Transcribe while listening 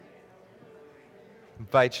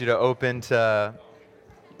Invite you to open to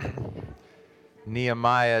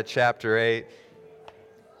Nehemiah chapter 8.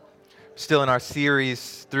 Still in our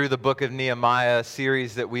series through the book of Nehemiah, a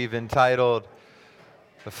series that we've entitled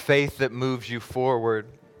 "The Faith That Moves You Forward."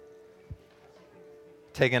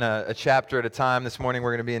 Taking a chapter at a time. This morning we're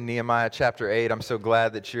going to be in Nehemiah chapter 8. I'm so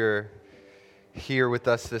glad that you're here with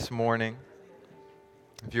us this morning.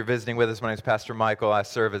 If you're visiting with us, my name is Pastor Michael. I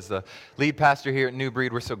serve as the lead pastor here at New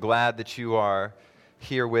Breed. We're so glad that you are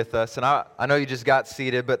here with us. And I know you just got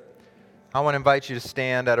seated, but I want to invite you to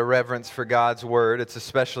stand out of reverence for God's Word. It's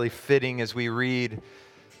especially fitting as we read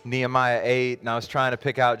Nehemiah 8. And I was trying to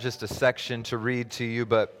pick out just a section to read to you,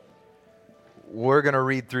 but we're going to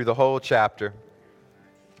read through the whole chapter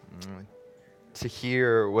to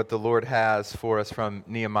hear what the Lord has for us from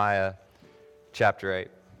Nehemiah chapter 8.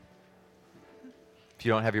 If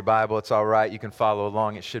you don't have your Bible, it's all right. You can follow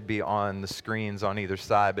along. It should be on the screens on either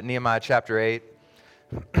side. But Nehemiah chapter 8,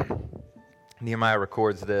 Nehemiah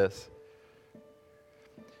records this.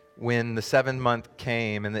 When the 7th month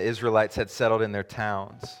came and the Israelites had settled in their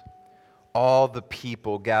towns, all the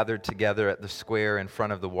people gathered together at the square in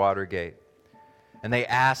front of the water gate. And they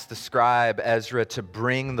asked the scribe Ezra to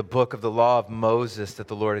bring the book of the law of Moses that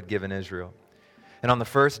the Lord had given Israel. And on the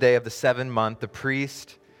first day of the 7th month, the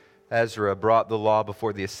priest Ezra brought the law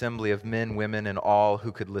before the assembly of men, women, and all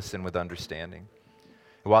who could listen with understanding.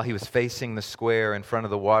 While he was facing the square in front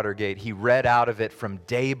of the water gate, he read out of it from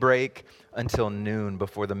daybreak until noon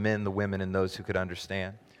before the men, the women, and those who could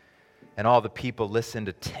understand. And all the people listened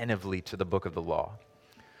attentively to the book of the law.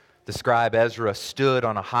 The scribe Ezra stood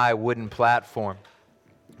on a high wooden platform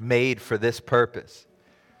made for this purpose.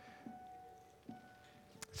 It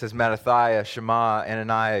says Mattathiah, Shema,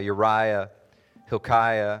 Ananiah, Uriah,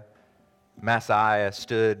 Hilkiah, Maaseiah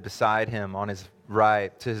stood beside him on his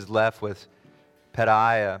right. To his left was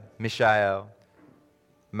Pedaiah, Mishael,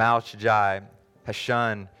 Malchijai,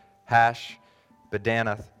 Hashun,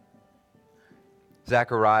 Badanath,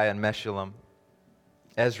 Zechariah, and Meshullam.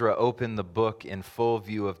 Ezra opened the book in full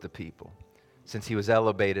view of the people, since he was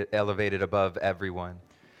elevated above everyone.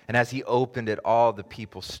 And as he opened it, all the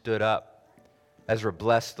people stood up. Ezra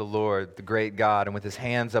blessed the Lord, the great God, and with his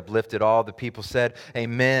hands uplifted, all the people said,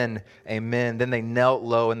 Amen, Amen. Then they knelt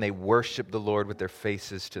low and they worshiped the Lord with their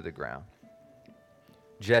faces to the ground.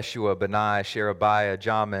 Jeshua, Benai, Sherebiah,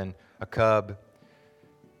 Jamin, Akub,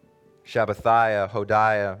 Shabbathiah,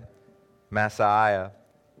 Hodiah, Maaseiah,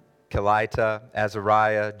 Kelita,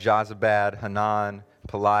 Azariah, Jozabad, Hanan,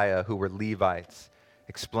 Peliah, who were Levites,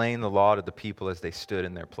 explained the law to the people as they stood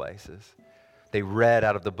in their places. They read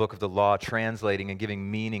out of the book of the law, translating and giving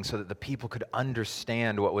meaning so that the people could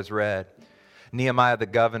understand what was read. Nehemiah the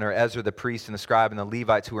governor, Ezra the priest, and the scribe, and the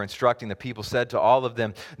Levites who were instructing the people said to all of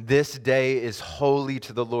them, This day is holy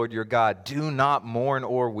to the Lord your God. Do not mourn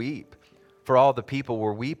or weep. For all the people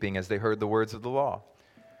were weeping as they heard the words of the law.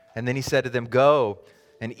 And then he said to them, Go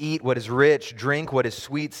and eat what is rich, drink what is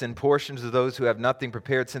sweet, send portions of those who have nothing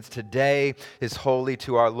prepared, since today is holy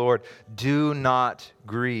to our Lord. Do not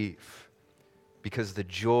grieve, because the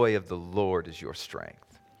joy of the Lord is your strength.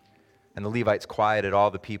 And the Levites quieted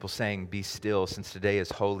all the people, saying, Be still, since today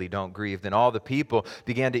is holy, don't grieve. Then all the people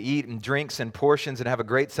began to eat and drink in portions and have a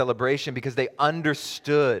great celebration, because they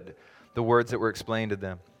understood the words that were explained to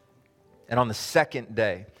them. And on the second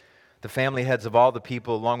day, the family heads of all the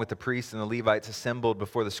people, along with the priests and the Levites, assembled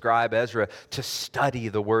before the scribe Ezra to study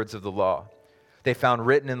the words of the law. They found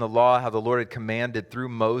written in the law how the Lord had commanded through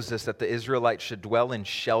Moses that the Israelites should dwell in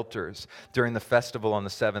shelters during the festival on the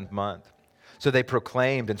 7th month. So they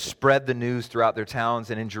proclaimed and spread the news throughout their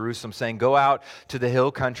towns and in Jerusalem, saying, Go out to the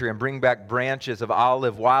hill country and bring back branches of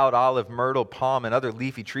olive, wild olive, myrtle, palm, and other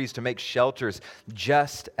leafy trees to make shelters,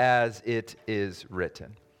 just as it is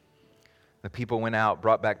written. The people went out,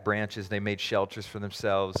 brought back branches. They made shelters for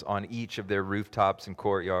themselves on each of their rooftops and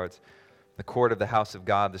courtyards, the court of the house of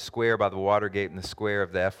God, the square by the water gate, and the square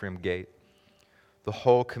of the Ephraim gate. The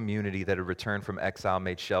whole community that had returned from exile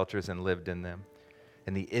made shelters and lived in them.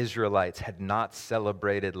 And the Israelites had not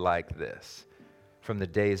celebrated like this from the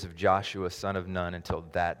days of Joshua, son of Nun, until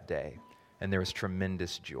that day. And there was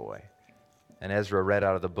tremendous joy. And Ezra read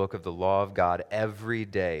out of the book of the law of God every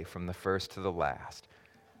day from the first to the last.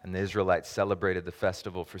 And the Israelites celebrated the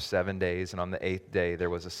festival for 7 days, and on the 8th day there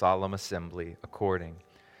was a solemn assembly according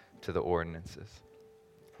to the ordinances.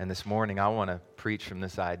 And this morning I want to preach from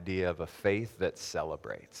this idea of a faith that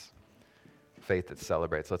celebrates. Faith that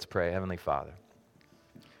celebrates. Let's pray. Heavenly Father,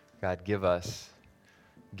 God, give us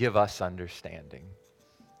understanding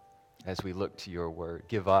as we look to your word.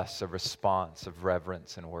 Give us a response of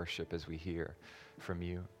reverence and worship as we hear from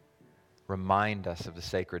you. Remind us of the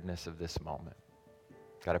sacredness of this moment.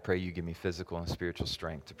 God, I pray you give me physical and spiritual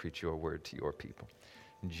strength to preach your word to your people.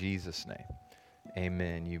 In Jesus' name,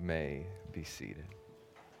 amen. You may be seated.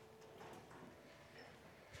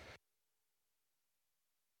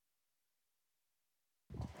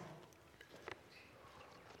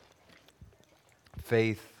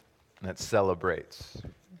 Faith that celebrates.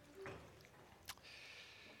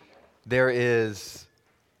 There's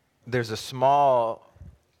a small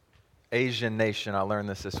Asian nation, I learned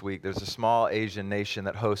this week, there's a small Asian nation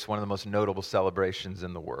that hosts one of the most notable celebrations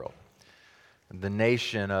in the world. The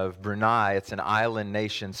nation of Brunei, it's an island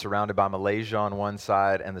nation surrounded by Malaysia on one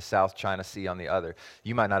side and the South China Sea on the other.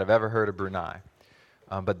 You might not have ever heard of Brunei.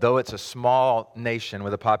 But though it's a small nation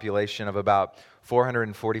with a population of about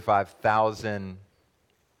 445,000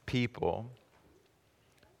 people,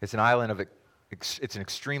 it's an island of it's an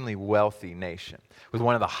extremely wealthy nation with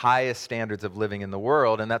one of the highest standards of living in the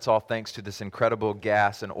world, and that's all thanks to this incredible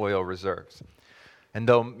gas and oil reserves. And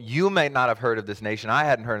though you may not have heard of this nation, I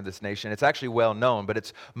hadn't heard of this nation, it's actually well known, but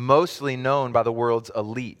it's mostly known by the world's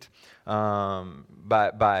elite,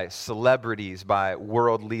 by celebrities, by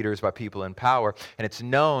world leaders, by people in power, and it's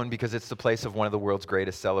known because it's the place of one of the world's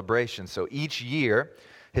greatest celebrations. So each year,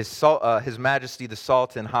 His Majesty the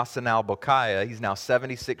Sultan Hassan al-Bolkiah, he's now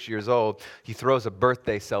 76 years old, he throws a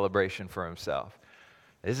birthday celebration for himself.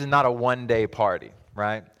 This is not a one-day party,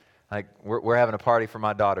 right? Like, we're having a party for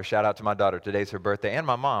my daughter. Shout out to my daughter. Today's her birthday. And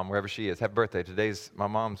my mom, wherever she is. Happy birthday. Today's my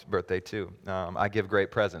mom's birthday, too. I give great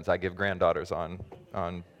presents. I give granddaughters on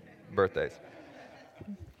birthdays.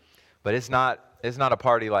 But it's not a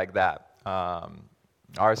party like that.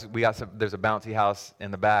 There's a bouncy house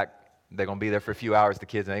in the back. They're going to be there for a few hours, the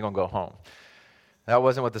kids, and they're going to go home. That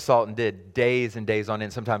wasn't what the Sultan did. Days and days on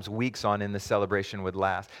end, sometimes weeks on end, the celebration would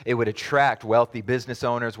last. It would attract wealthy business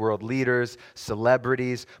owners, world leaders,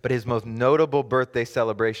 celebrities, but his most notable birthday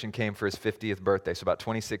celebration came for his 50th birthday, so about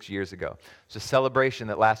 26 years ago. It's a celebration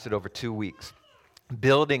that lasted over 2 weeks.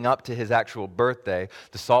 Building up to his actual birthday,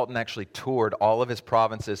 the Sultan actually toured all of his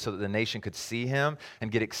provinces so that the nation could see him and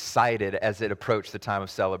get excited as it approached the time of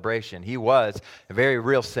celebration. He was, in a very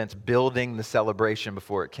real sense, building the celebration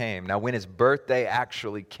before it came. Now, when his birthday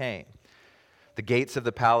actually came, the gates of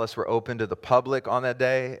the palace were open to the public on that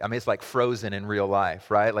day. I mean, it's like Frozen in real life,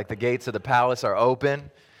 right? Like the gates of the palace are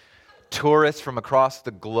open. Tourists from across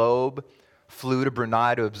the globe flew to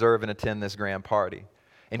Brunei to observe and attend this grand party.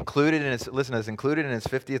 Included in his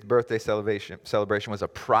 50th birthday celebration was a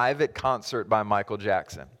private concert by Michael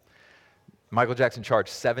Jackson. Michael Jackson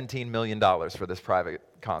charged $17 million for this private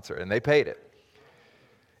concert, and they paid it.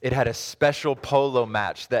 It had a special polo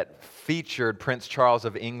match that featured Prince Charles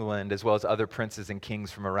of England as well as other princes and kings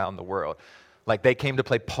from around the world. Like, they came to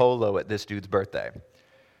play polo at this dude's birthday.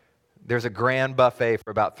 There's a grand buffet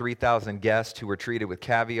for about 3,000 guests who were treated with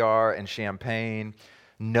caviar and champagne.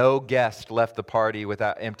 No guest left the party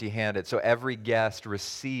without empty-handed, so every guest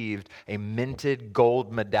received a minted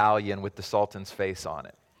gold medallion with the Sultan's face on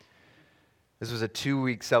it. This was a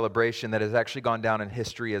 2-week celebration that has actually gone down in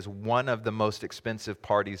history as one of the most expensive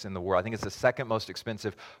parties in the world. I think it's the second most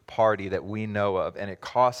expensive party that we know of, and it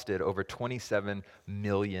costed over $27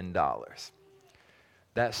 million.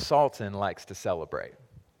 That Sultan likes to celebrate.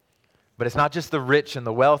 But it's not just the rich and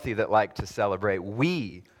the wealthy that like to celebrate.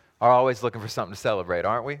 We are always looking for something to celebrate,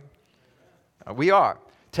 aren't we? We are.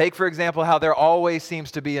 Take, for example, how there always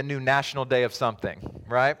seems to be a new national day of something,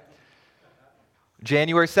 right?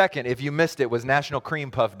 January 2nd, if you missed it, was National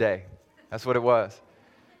Cream Puff Day. That's what it was.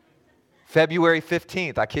 February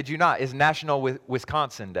 15th, I kid you not, is National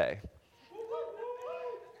Wisconsin Day.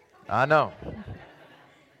 I know.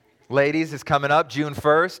 Ladies, it's coming up, June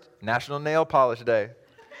 1st, National Nail Polish Day.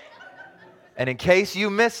 And in case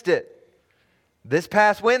you missed it, this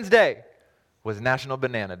past Wednesday was National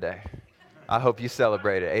Banana Day. I hope you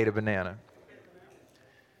celebrated, ate a banana.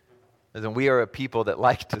 Listen, we are a people that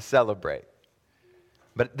like to celebrate.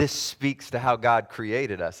 But this speaks to how God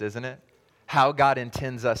created us, isn't it? How God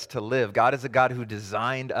intends us to live. God is a God who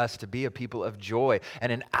designed us to be a people of joy.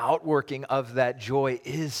 And an outworking of that joy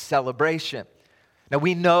is celebration. Now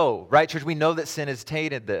we know, right, church? We know that sin has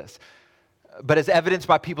tainted this. But as evidenced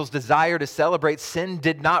by people's desire to celebrate, sin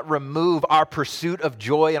did not remove our pursuit of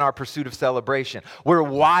joy and our pursuit of celebration. We're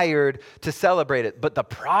wired to celebrate it. But the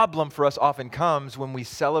problem for us often comes when we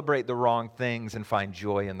celebrate the wrong things and find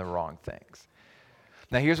joy in the wrong things.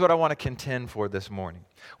 Now, here's what I want to contend for this morning.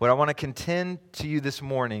 What I want to contend to you this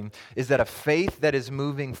morning is that a faith that is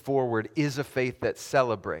moving forward is a faith that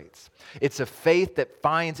celebrates. It's a faith that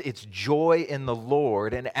finds its joy in the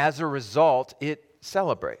Lord, and as a result, it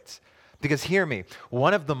celebrates. Because hear me,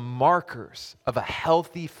 one of the markers of a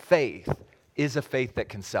healthy faith is a faith that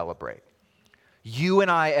can celebrate. You and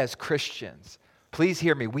I as Christians, please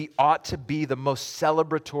hear me, we ought to be the most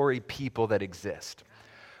celebratory people that exist.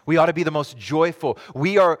 We ought to be the most joyful.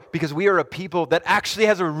 Because we are a people that actually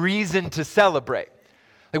has a reason to celebrate.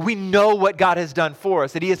 Like we know what God has done for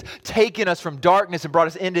us, that He has taken us from darkness and brought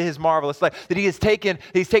us into His marvelous light, that He's taken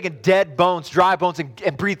dead bones, dry bones,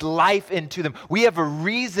 and breathed life into them. We have a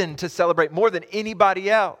reason to celebrate more than anybody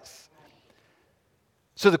else.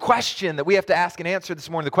 So the question that we have to ask and answer this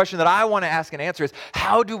morning, the question that I want to ask and answer is,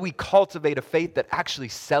 how do we cultivate a faith that actually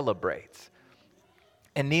celebrates?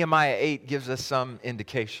 And Nehemiah 8 gives us some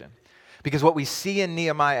indication. Because what we see in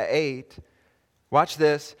Nehemiah 8, watch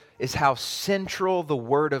this, is how central the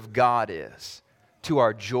Word of God is to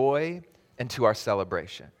our joy and to our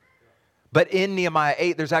celebration. But in Nehemiah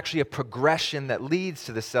 8, there's actually a progression that leads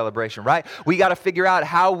to this celebration, right? We got to figure out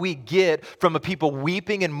how we get from a people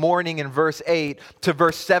weeping and mourning in verse 8 to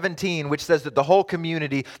verse 17, which says that the whole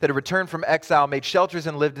community that had returned from exile made shelters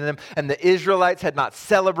and lived in them, and the Israelites had not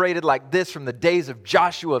celebrated like this from the days of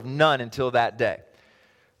Joshua of Nun until that day.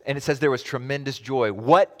 And it says there was tremendous joy.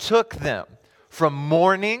 What took them from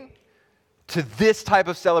mourning to this type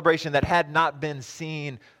of celebration that had not been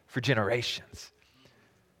seen for generations?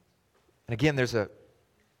 And again, there's a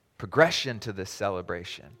progression to this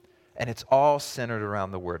celebration, and it's all centered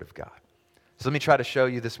around the Word of God. So let me try to show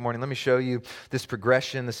you this morning. Let me show you this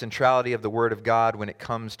progression, the centrality of the Word of God when it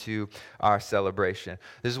comes to our celebration.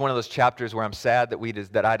 This is one of those chapters where I'm sad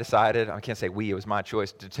that I decided, I can't say we, it was my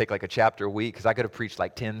choice to take like a chapter a week, because I could have preached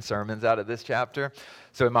like 10 sermons out of this chapter.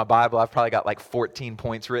 So in my Bible, I've probably got like 14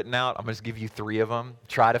 points written out. I'm going to give you 3 of them.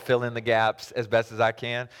 Try to fill in the gaps as best as I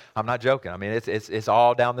can. I'm not joking. I mean, it's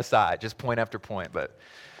all down the side, just point after point. But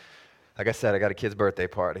like I said, I got a kid's birthday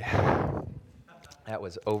party. That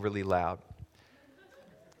was overly loud.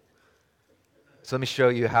 So let me show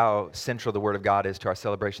you how central the Word of God is to our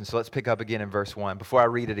celebration. So let's pick up again in verse 1. Before I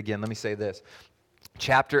read it again, let me say this.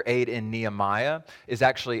 Chapter 8 in Nehemiah is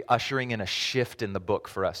actually ushering in a shift in the book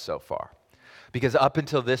for us so far. Because up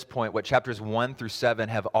until this point, what chapters 1 through 7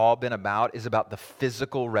 have all been about is about the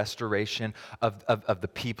physical restoration of the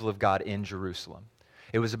people of God in Jerusalem.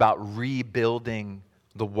 It was about rebuilding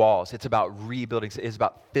the walls. It's about rebuilding. It's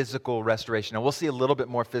about physical restoration. And we'll see a little bit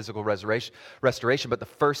more physical restoration, but the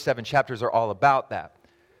first 7 chapters are all about that.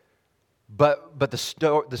 But the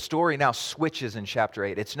story now switches in chapter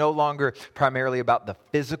 8. It's no longer primarily about the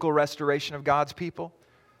physical restoration of God's people.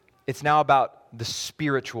 It's now about the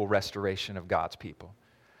spiritual restoration of God's people.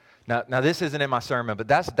 Now this isn't in my sermon, but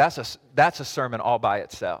that's a sermon all by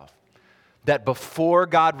itself. That before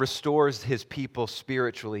God restores His people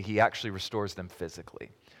spiritually, He actually restores them physically.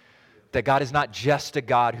 That God is not just a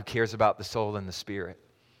God who cares about the soul and the spirit,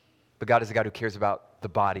 but God is a God who cares about the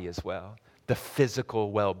body as well, the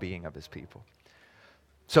physical well-being of His people.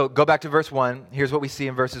 So go back to verse 1. Here's what we see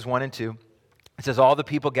in verses 1 and 2. It says, all the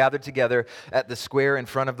people gathered together at the square in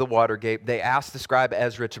front of the water gate. They asked the scribe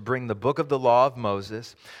Ezra to bring the book of the law of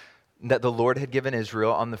Moses that the Lord had given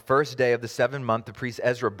Israel. On the first day of the 7th month, the priest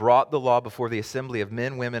Ezra brought the law before the assembly of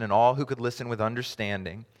men, women, and all who could listen with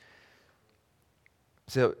understanding.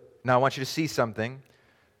 So now I want you to see something.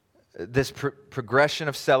 This progression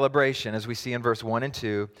of celebration, as we see in verse 1 and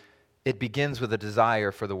 2, it begins with a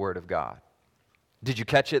desire for the Word of God. Did you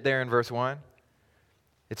catch it there in verse 1?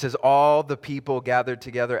 It says, all the people gathered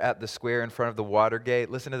together at the square in front of the water gate.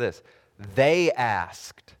 Listen to this. They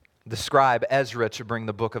asked the scribe Ezra to bring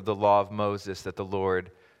the book of the law of Moses that the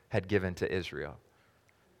Lord had given to Israel.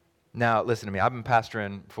 Now, listen to me. I've been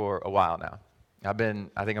pastoring for a while now.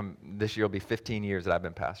 This year will be 15 years that I've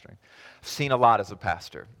been pastoring. I've seen a lot as a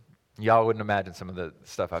pastor. Y'all wouldn't imagine some of the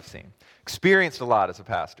stuff I've seen. Experienced a lot as a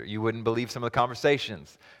pastor. You wouldn't believe some of the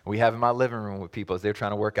conversations we have in my living room with people as they're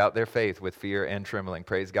trying to work out their faith with fear and trembling.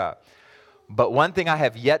 Praise God. But one thing I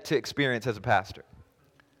have yet to experience as a pastor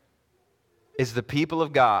is the people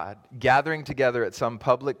of God gathering together at some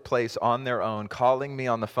public place on their own, calling me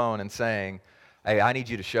on the phone and saying, hey, I need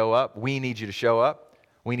you to show up. We need you to show up.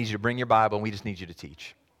 We need you to bring your Bible, and we just need you to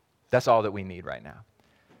teach. That's all that we need right now.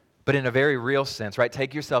 But in a very real sense, right?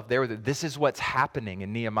 Take yourself there with it. This is what's happening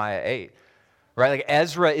in Nehemiah 8, right? Like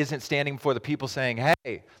Ezra isn't standing before the people saying,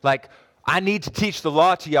 hey, like, I need to teach the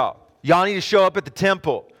law to y'all. Y'all need to show up at the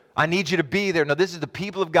temple. I need you to be there. No, this is the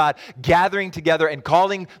people of God gathering together and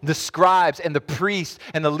calling the scribes and the priests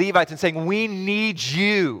and the Levites and saying, we need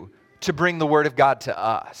you to bring the word of God to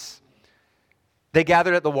us. They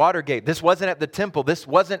gathered at the water gate. This wasn't at the temple. This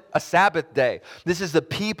wasn't a Sabbath day. This is the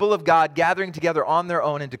people of God gathering together on their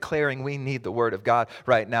own and declaring we need the word of God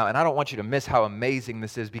right now. And I don't want you to miss how amazing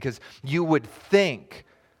this is, because you would think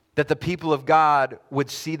that the people of God would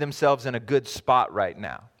see themselves in a good spot right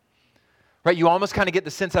now. Right? You almost kind of get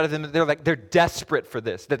the sense out of them that they're desperate for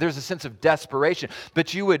this, that there's a sense of desperation.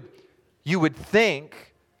 But you would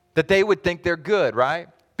think that they would think they're good, right?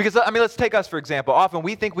 Because, let's take us, for example. Often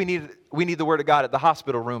we think we need the Word of God at the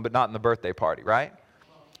hospital room, but not in the birthday party, right?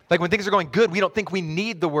 Like when things are going good, we don't think we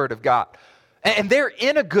need the Word of God. And they're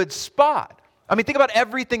in a good spot. Think about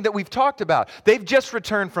everything that we've talked about. They've just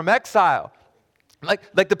returned from exile.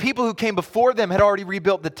 Like the people who came before them had already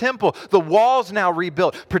rebuilt the temple. The walls now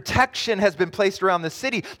rebuilt. Protection has been placed around the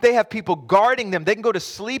city. They have people guarding them. They can go to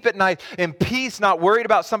sleep at night in peace, not worried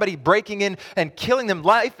about somebody breaking in and killing them.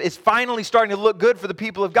 Life is finally starting to look good for the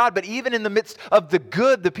people of God. But even in the midst of the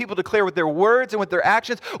good, the people declare with their words and with their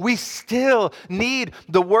actions, we still need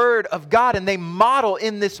the Word of God. And they model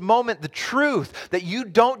in this moment the truth that you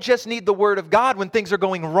don't just need the Word of God when things are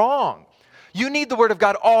going wrong. You need the Word of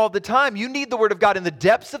God all the time. You need the Word of God in the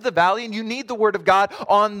depths of the valley, and you need the Word of God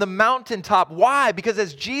on the mountaintop. Why? Because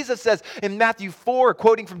as Jesus says in Matthew 4,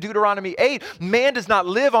 quoting from Deuteronomy 8, man does not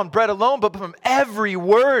live on bread alone, but from every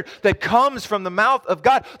word that comes from the mouth of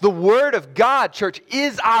God. The Word of God, church,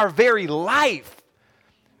 is our very life.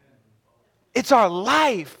 It's our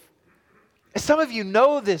life. Some of you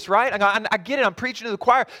know this, right? I get it. I'm preaching to the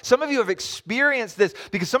choir. Some of you have experienced this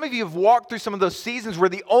because some of you have walked through some of those seasons where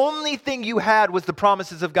the only thing you had was the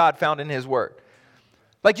promises of God found in His Word.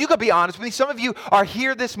 Like, you could be honest with me. Some of you are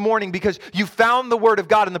here this morning because you found the Word of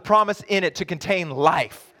God and the promise in it to contain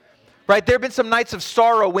life. Right? There have been some nights of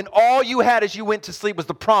sorrow when all you had as you went to sleep was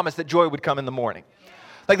the promise that joy would come in the morning.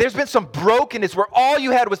 Like, there's been some brokenness where all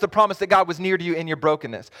you had was the promise that God was near to you in your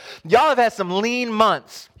brokenness. Y'all have had some lean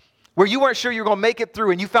months where you weren't sure you were going to make it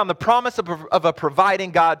through, and you found the promise of a providing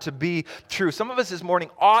God to be true. Some of us this morning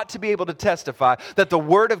ought to be able to testify that the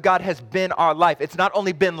Word of God has been our life. It's not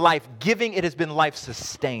only been life-giving, it has been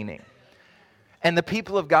life-sustaining. And the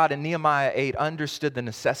people of God in Nehemiah 8 understood the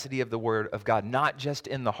necessity of the Word of God, not just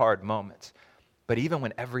in the hard moments, but even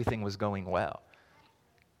when everything was going well.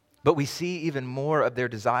 But we see even more of their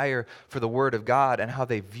desire for the Word of God and how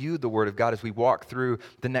they viewed the Word of God as we walk through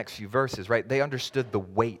the next few verses, right? They understood the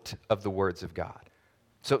weight of the words of God.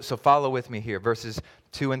 So follow with me here, verses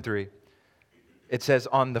 2 and 3. It says,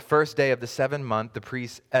 on the first day of the 7th month, the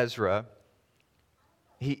priest Ezra,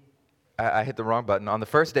 I hit the wrong button. On the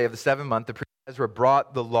first day of the 7th month, the priest Ezra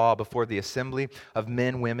brought the law before the assembly of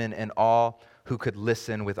men, women, and all who could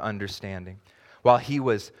listen with understanding. While he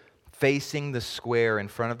was facing the square in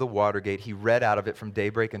front of the water gate, he read out of it from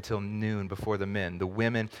daybreak until noon before the men, the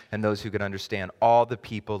women, and those who could understand. All the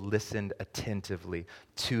people listened attentively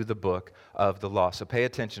to the book of the law. So pay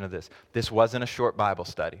attention to this. This wasn't a short Bible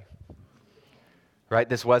study, right?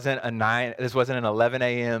 This wasn't an 11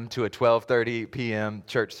 a.m. to a 12:30 p.m.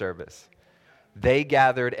 church service. They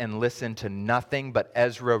gathered and listened to nothing but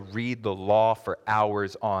Ezra read the law for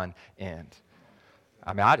hours on end.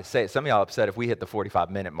 I just say it. Some of y'all are upset if we hit the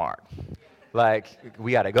 45-minute mark. Like,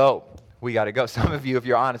 we got to go. We got to go. Some of you, if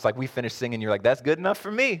you're honest, like we finished singing, you're like, that's good enough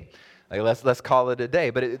for me. Like, let's call it a day.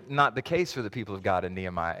 But it's not the case for the people of God in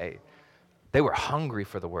Nehemiah 8. They were hungry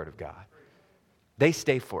for the Word of God. They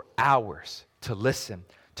stayed for hours to listen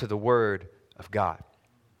to the Word of God.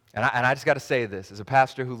 And I just got to say this. As a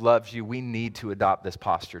pastor who loves you, we need to adopt this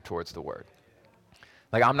posture towards the Word.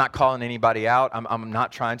 Like, I'm not calling anybody out. I'm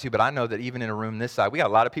not trying to, but I know that even in a room this size, we got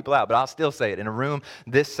a lot of people out, but I'll still say it. In a room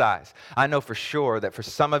this size, I know for sure that for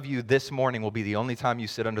some of you, this morning will be the only time you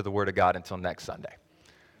sit under the Word of God until next Sunday.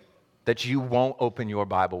 That you won't open your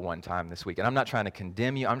Bible one time this week. And I'm not trying to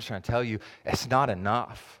condemn you. I'm just trying to tell you it's not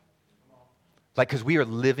enough. Like, because we are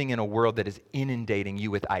living in a world that is inundating you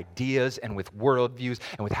with ideas and with worldviews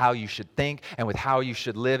and with how you should think and with how you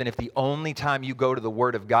should live. And if the only time you go to the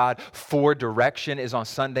Word of God for direction is on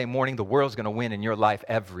Sunday morning, the world's going to win in your life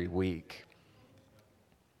every week.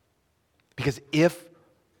 Because if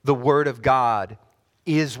the Word of God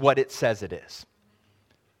is what it says it is,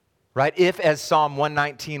 right? If, as Psalm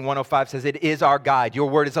 119, 105 says, it is our guide. Your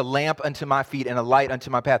word is a lamp unto my feet and a light unto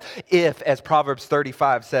my path. If, as Proverbs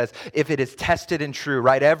 35 says, if it is tested and true,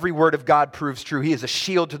 right? Every word of God proves true. He is a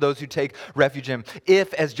shield to those who take refuge in him.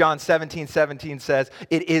 If, as John 17 says,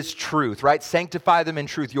 it is truth, right? Sanctify them in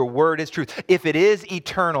truth. Your word is truth. If it is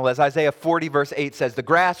eternal, as Isaiah 40 verse 8 says, the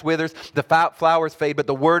grass withers, the flowers fade, but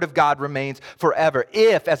the word of God remains forever.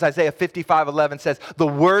 If, as Isaiah 55:11 says, the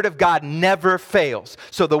word of God never fails.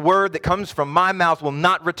 So the word word that comes from my mouth will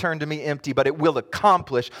not return to me empty, but it will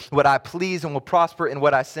accomplish what I please and will prosper in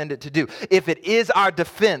what I send it to do. If it is our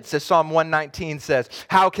defense, as Psalm 119 says,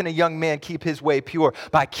 how can a young man keep his way pure?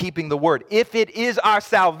 By keeping the word. If it is our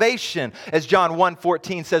salvation, as John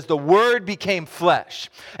 1:14 says, the word became flesh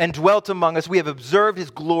and dwelt among us. We have observed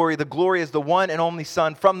his glory. The glory is the one and only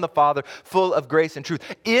Son from the Father, full of grace and truth.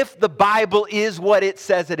 If the Bible is what it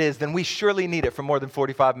says it is, then we surely need it for more than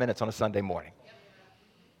 45 minutes on a Sunday morning.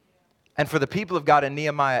 And for the people of God in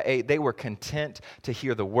Nehemiah 8, they were content to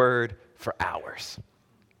hear the word for hours.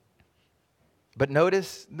 But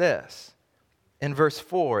notice this. In verse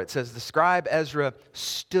 4, it says, the scribe Ezra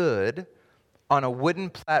stood on a wooden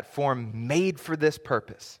platform made for this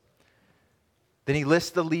purpose. Then he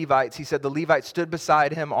lists the Levites. He said the Levites stood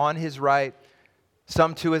beside him on his right,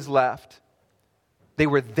 some to his left. They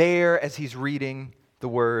were there as he's reading the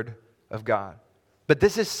word of God. But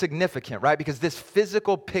this is significant, right? Because this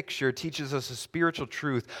physical picture teaches us a spiritual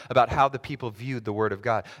truth about how the people viewed the word of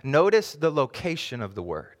God. Notice the location of the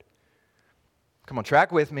word. Come on,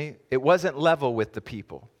 track with me. It wasn't level with the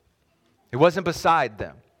people. It wasn't beside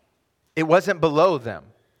them. It wasn't below them.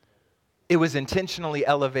 It was intentionally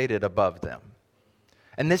elevated above them.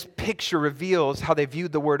 And this picture reveals how they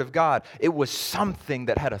viewed the word of God. It was something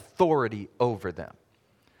that had authority over them.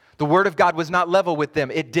 The word of God was not level with them.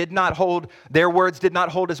 Their words did not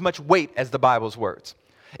hold as much weight as the Bible's words.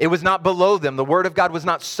 It was not below them. The word of God was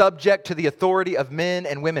not subject to the authority of men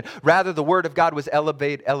and women. Rather, the word of God was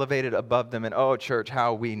elevated above them. And oh, church,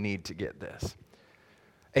 how we need to get this.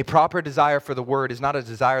 A proper desire for the word is not a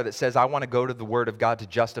desire that says, I want to go to the word of God to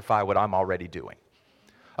justify what I'm already doing.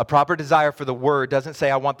 A proper desire for the word doesn't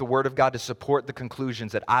say, I want the word of God to support the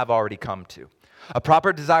conclusions that I've already come to. A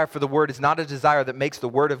proper desire for the word is not a desire that makes the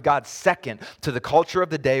word of God second to the culture of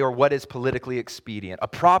the day or what is politically expedient. A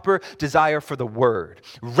proper desire for the word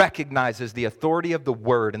recognizes the authority of the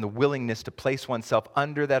word and the willingness to place oneself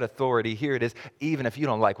under that authority. Here it is, even if you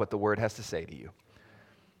don't like what the word has to say to you.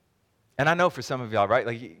 And I know for some of y'all, right?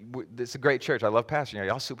 Like, it's a great church. I love pastoring.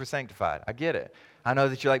 Y'all super sanctified. I get it. I know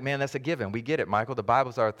that you're like, man, that's a given. We get it, Michael. The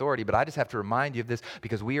Bible's our authority. But I just have to remind you of this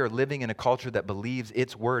because we are living in a culture that believes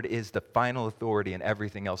its word is the final authority and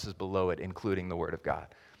everything else is below it, including the word of God.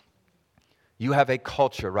 You have a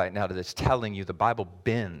culture right now that is telling you the Bible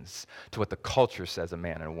bends to what the culture says a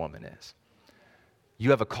man and a woman is.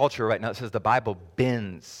 You have a culture right now that says the Bible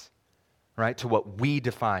bends, right, to what we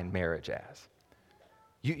define marriage as.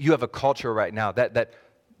 You have a culture right now that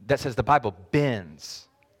says the Bible bends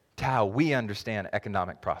to how we understand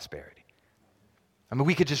economic prosperity. I mean,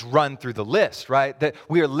 we could just run through the list, right? That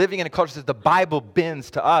we are living in a culture that says the Bible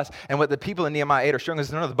bends to us. And what the people in Nehemiah 8 are showing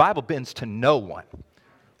us, no, the Bible bends to no one.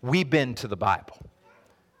 We bend to the Bible.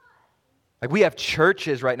 Like, we have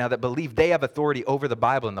churches right now that believe they have authority over the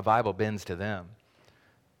Bible and the Bible bends to them.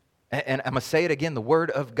 And I'm going to say it again, the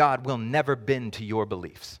Word of God will never bend to your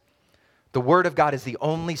beliefs. The Word of God is the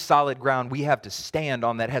only solid ground we have to stand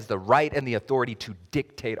on that has the right and the authority to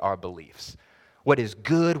dictate our beliefs. What is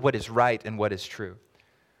good, what is right, and what is true.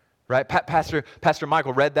 Right? Pastor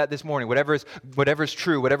Michael read that this morning. Whatever is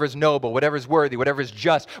true, whatever is noble, whatever is worthy, whatever is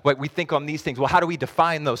just, what we think on these things. Well, how do we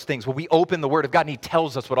define those things? Well, we open the Word of God and He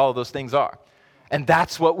tells us what all of those things are. And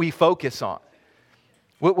that's what we focus on.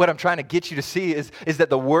 What I'm trying to get you to see is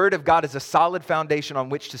that the Word of God is a solid foundation on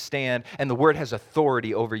which to stand, and the Word has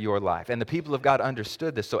authority over your life. And the people of God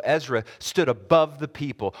understood this. So Ezra stood above the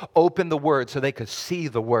people, opened the Word so they could see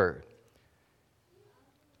the Word.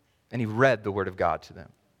 And he read the Word of God to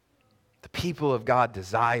them. The people of God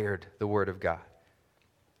desired the Word of God.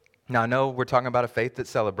 Now, I know we're talking about a faith that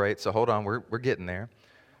celebrates, so hold on, we're getting there.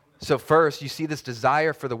 So first, you see this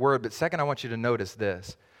desire for the Word, but second, I want you to notice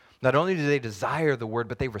this. Not only do they desire the word,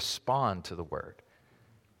 but they respond to the word.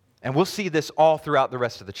 And we'll see this all throughout the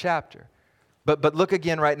rest of the chapter. But look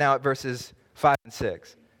again right now at verses 5 and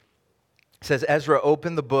 6. It says, Ezra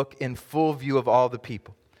opened the book in full view of all the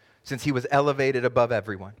people, since he was elevated above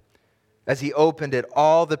everyone. As he opened it,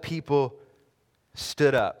 all the people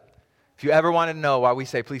stood up. If you ever want to know why we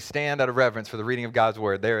say, please stand out of reverence for the reading of God's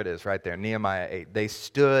word, there it is right there, Nehemiah 8. They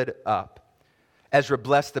stood up. Ezra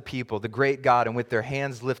blessed the people, the great God, and with their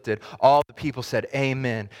hands lifted, all the people said,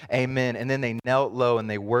 Amen, Amen. And then they knelt low and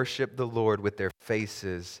they worshiped the Lord with their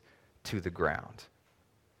faces to the ground.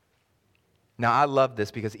 Now, I love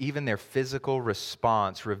this because even their physical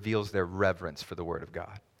response reveals their reverence for the Word of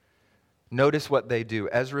God. Notice what they do.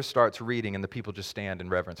 Ezra starts reading and the people just stand in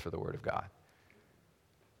reverence for the Word of God.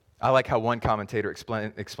 I like how one commentator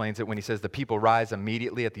explains it when he says the people rise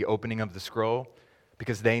immediately at the opening of the scroll,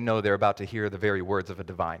 because they know they're about to hear the very words of a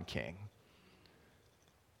divine king.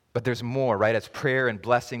 But there's more, right? As prayer and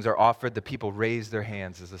blessings are offered, the people raise their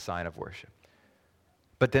hands as a sign of worship.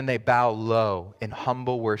 But then they bow low in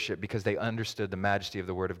humble worship because they understood the majesty of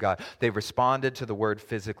the Word of God. They responded to the Word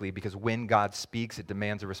physically because when God speaks, it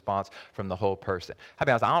demands a response from the whole person. I'll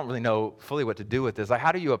be honest, I don't really know fully what to do with this. Like,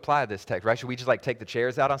 how do you apply this text, right? Should we just take the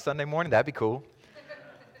chairs out on Sunday morning? That'd be cool.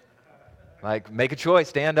 Make a choice,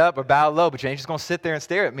 stand up or bow low, but you ain't just going to sit there and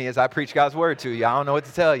stare at me as I preach God's Word to you. I don't know what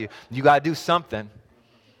to tell you. You got to do something.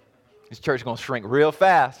 This church is going to shrink real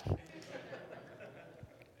fast.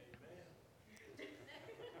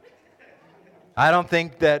 I don't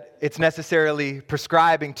think that it's necessarily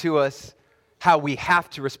prescribing to us how we have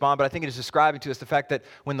to respond, but I think it is describing to us the fact that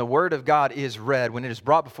when the Word of God is read, when it is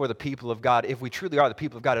brought before the people of God, if we truly are the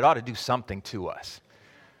people of God, it ought to do something to us.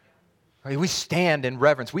 Right? We stand in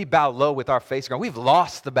reverence. We bow low with our face ground. We've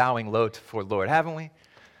lost the bowing low for the Lord, haven't we?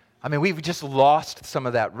 We've just lost some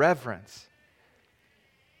of that reverence.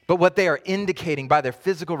 But what they are indicating by their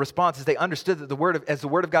physical response is they understood that as the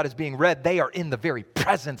Word of God is being read, they are in the very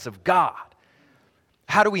presence of God.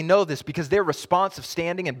 How do we know this? Because their response of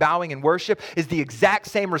standing and bowing in worship is the exact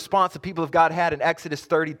same response the people of God had in Exodus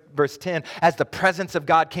 30, verse 10, as the presence of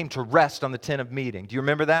God came to rest on the tent of meeting. Do you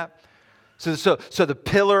remember that? So the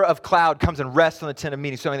pillar of cloud comes and rests on the tent of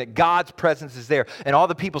meeting, showing that God's presence is there. And all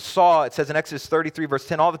the people saw, it says in Exodus 33, verse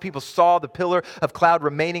 10, all the people saw the pillar of cloud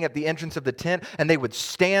remaining at the entrance of the tent, and they would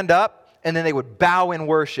stand up, and then they would bow in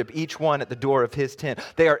worship, each one at the door of his tent.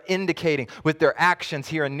 They are indicating with their actions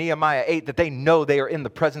here in Nehemiah 8 that they know they are in the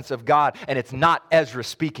presence of God, and it's not Ezra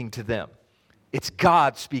speaking to them. It's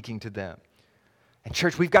God speaking to them. And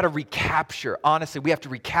church, we've got to recapture, honestly, we have to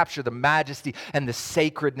recapture the majesty and the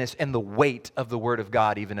sacredness and the weight of the Word of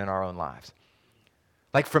God even in our own lives.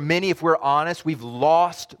 For many, if we're honest, we've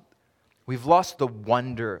lost the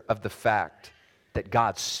wonder of the fact that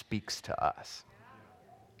God speaks to us.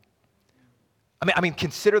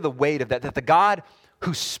 Consider the weight of that the God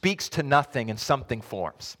who speaks to nothing and something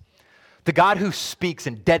forms. The God who speaks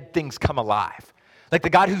and dead things come alive. The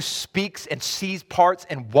God who speaks and sees parts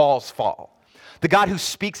and walls fall. The God who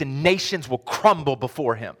speaks and nations will crumble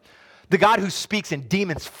before him. The God who speaks and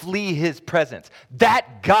demons flee his presence.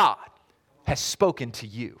 That God has spoken to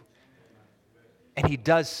you. And he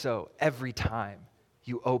does so every time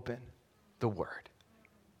you open the Word.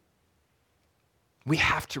 We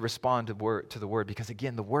have to respond to the Word because,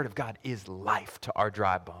 again, the Word of God is life to our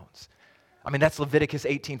dry bones. That's Leviticus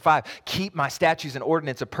 18:5. Keep my statutes and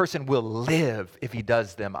ordinances. A person will live if he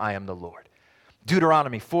does them. I am the Lord.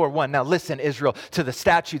 Deuteronomy 4:1. Now listen, Israel, to the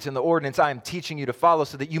statutes and the ordinance I am teaching you to follow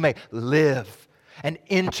so that you may live and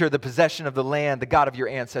enter the possession of the land the God of your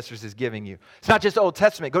ancestors is giving you. It's not just Old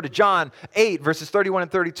Testament. Go to John 8, verses 31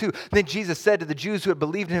 and 32. Then Jesus said to the Jews who had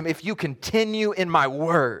believed in him, if you continue in my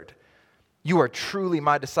word, you are truly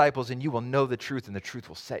my disciples, and you will know the truth, and the truth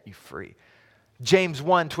will set you free. James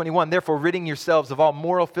 1:21, therefore ridding yourselves of all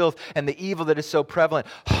moral filth and the evil that is so prevalent,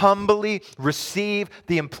 humbly receive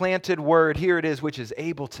the implanted word, here it is, which is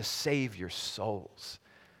able to save your souls.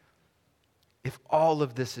 If all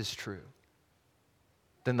of this is true,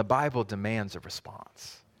 then the Bible demands a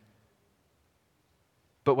response.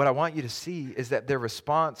 But what I want you to see is that their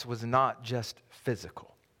response was not just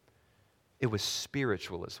physical. It was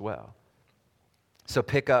spiritual as well. So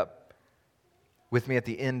pick up with me at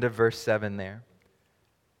the end of verse 7 there.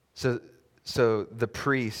 So the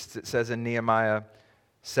priests, it says in Nehemiah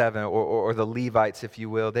 7, or the Levites, if you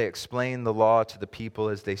will, they explained the law to the people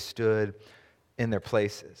as they stood in their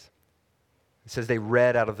places. It says they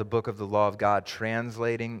read out of the book of the law of God,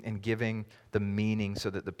 translating and giving the meaning so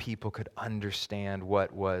that the people could understand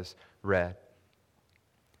what was read.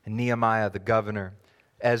 And Nehemiah, the governor,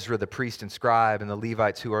 Ezra, the priest and scribe, and the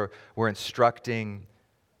Levites who were instructing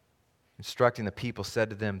the people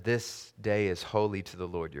said to them, this day is holy to the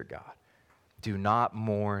Lord your God. Do not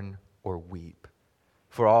mourn or weep.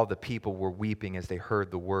 For all the people were weeping as they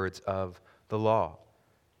heard the words of the law.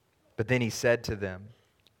 But then he said to them,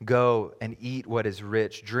 go and eat what is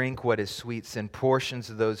rich, drink what is sweet, send portions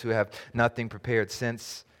to those who have nothing prepared,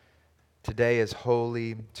 since today is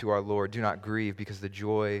holy to our Lord. Do not grieve, because the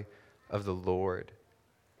joy of the Lord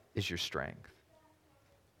is your strength.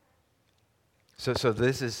 So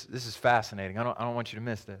this is fascinating. I don't want you to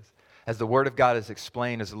miss this. As the Word of God is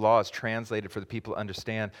explained, as the law is translated for the people to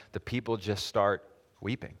understand, the people just start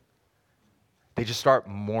weeping. They just start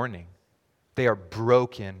mourning. They are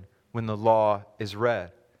broken when the law is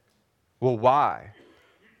read. Well, why?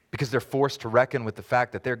 Because they're forced to reckon with the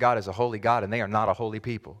fact that their God is a holy God and they are not a holy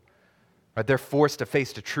people. Right? They're forced to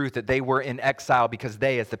face the truth that they were in exile because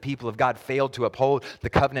they, as the people of God, failed to uphold the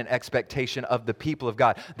covenant expectation of the people of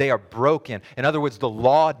God. They are broken. In other words, the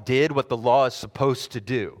law did what the law is supposed to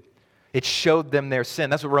do. It showed them their sin.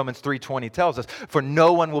 That's what Romans 3:20 tells us. For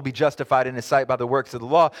no one will be justified in his sight by the works of the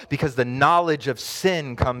law, because the knowledge of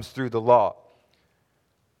sin comes through the law.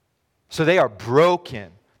 So they are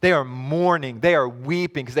broken. They are mourning. They are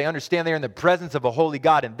weeping because they understand they are in the presence of a holy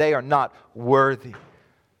God and they are not worthy.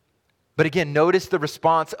 But again, notice the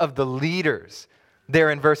response of the leaders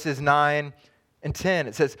there in verses 9 and 10.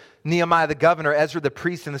 It says, Nehemiah the governor, Ezra the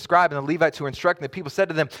priest and the scribe, and the Levites who were instructing the people said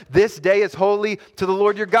to them, this day is holy to the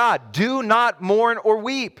Lord your God. Do not mourn or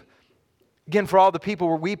weep. Again, for all the people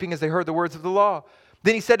were weeping as they heard the words of the law.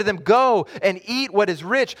 Then he said to them, go and eat what is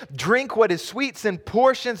rich, drink what is sweet, send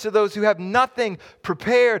portions to those who have nothing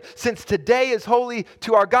prepared. Since today is holy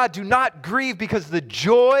to our God, do not grieve, because the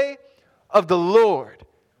joy of the Lord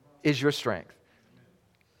is your strength.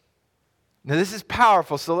 Now this is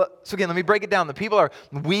powerful. So again, let me break it down. The people are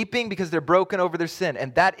weeping because they're broken over their sin,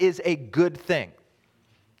 and that is a good thing.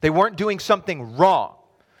 They weren't doing something wrong.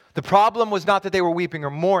 The problem was not that they were weeping or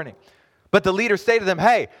mourning, but the leaders say to them,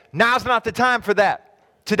 hey, now's not the time for that.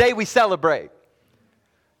 Today we celebrate.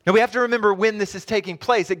 Now we have to remember when this is taking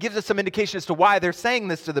place. It gives us some indication as to why they're saying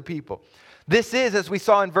this to the people. This is, as we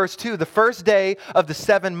saw in verse 2, the first day of the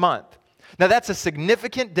 7th month. Now that's a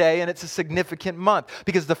significant day and it's a significant month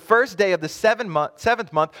because the first day of the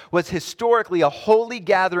 7th month was historically a holy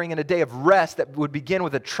gathering and a day of rest that would begin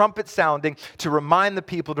with a trumpet sounding to remind the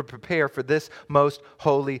people to prepare for this most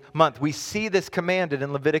holy month. We see this commanded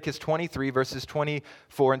in Leviticus 23 verses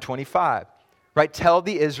 24 and 25. Right? Tell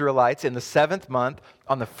the Israelites in the 7th month,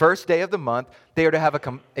 on the first day of the month, they are to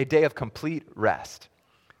have a day of complete rest,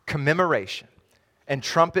 commemoration, and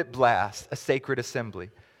trumpet blast, a sacred assembly.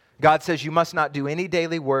 God says you must not do any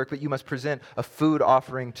daily work, but you must present a food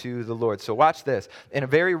offering to the Lord. So watch this. In a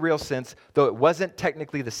very real sense, though it wasn't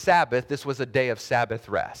technically the Sabbath, this was a day of Sabbath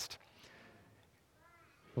rest.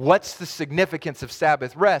 What's the significance of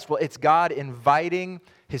Sabbath rest? Well, it's God inviting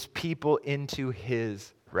his people into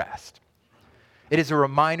his rest. It is a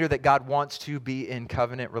reminder that God wants to be in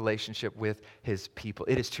covenant relationship with his people.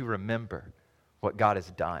 It is to remember what God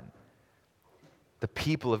has done. The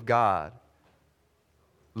people of God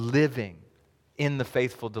living in the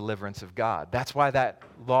faithful deliverance of God. That's why that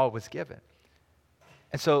law was given.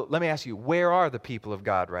 And so let me ask you, where are the people of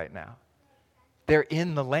God right now? They're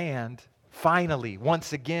in the land, finally,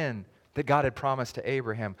 once again, that God had promised to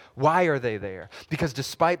Abraham. Why are they there? Because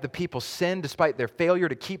despite the people's sin, despite their failure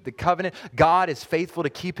to keep the covenant, God is faithful to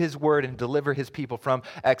keep his word and deliver his people from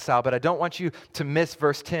exile. But I don't want you to miss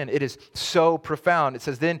verse 10. It is so profound. It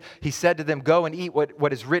says, then he said to them, go and eat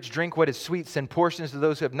what is rich, drink what is sweet, send portions to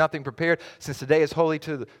those who have nothing prepared. Since today is holy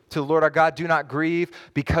to the Lord our God, do not grieve,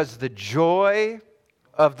 because the joy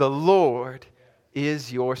of the Lord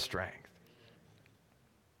is your strength.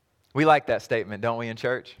 We like that statement, don't we, in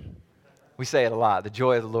church? We say it a lot. The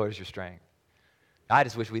joy of the Lord is your strength. I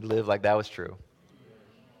just wish we'd live like that was true.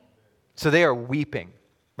 So they are weeping,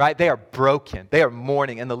 right? They are broken. They are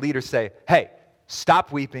mourning. And the leaders say, hey,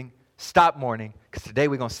 stop weeping, stop mourning, because today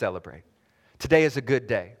we're going to celebrate. Today is a good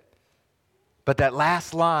day. But that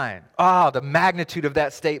last line, the magnitude of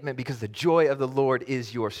that statement, because the joy of the Lord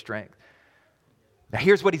is your strength. Now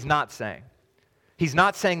here's what he's not saying. He's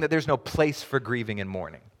not saying that there's no place for grieving and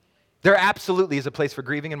mourning. There absolutely is a place for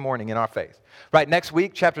grieving and mourning in our faith. Right, next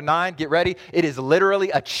week, chapter 9, get ready. It is literally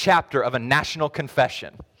a chapter of a national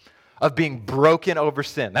confession of being broken over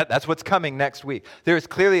sin. That's what's coming next week. There is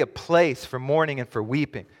clearly a place for mourning and for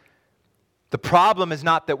weeping. The problem is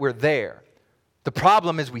not that we're there. The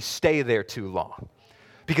problem is we stay there too long.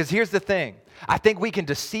 Because here's the thing. I think we can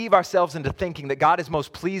deceive ourselves into thinking that God is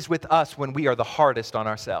most pleased with us when we are the hardest on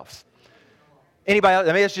ourselves. Anybody else?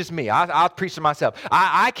 I mean, it's just me. I'll preach to myself.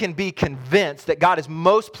 I can be convinced that God is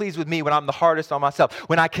most pleased with me when I'm the hardest on myself,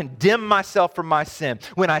 when I condemn myself for my sin,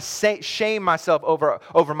 when I shame myself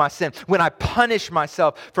over my sin, when I punish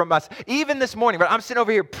myself for my sin. Even this morning, right, I'm sitting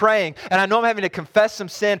over here praying, and I know I'm having to confess some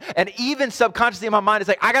sin, and even subconsciously in my mind, it's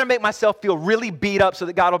like, I got to make myself feel really beat up so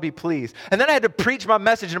that God will be pleased. And then I had to preach my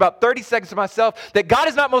message in about 30 seconds to myself that God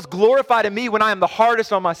is not most glorified in me when I am the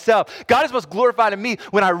hardest on myself. God is most glorified in me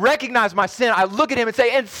when I recognize my sin. I look at him and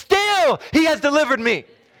say, and still he has delivered me.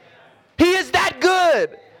 He is that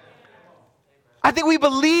good. I think we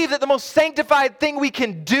believe that the most sanctified thing we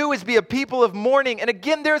can do is be a people of mourning. And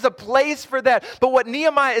again, there's a place for that. But what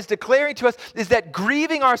Nehemiah is declaring to us is that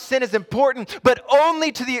grieving our sin is important, but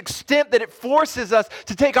only to the extent that it forces us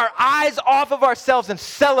to take our eyes off of ourselves and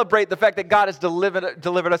celebrate the fact that God has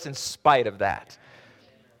delivered us in spite of that.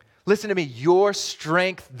 Listen to me, your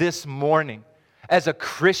strength this morning as a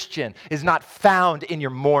Christian is not found in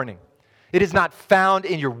your mourning. It is not found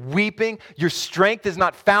in your weeping. Your strength is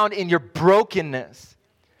not found in your brokenness.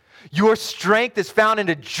 Your strength is found in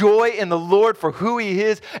the joy in the Lord for who He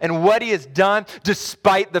is and what He has done,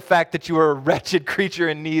 despite the fact that you are a wretched creature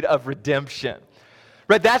in need of redemption.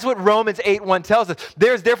 Right? That's what Romans 8:1 tells us.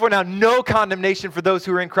 There is therefore now no condemnation for those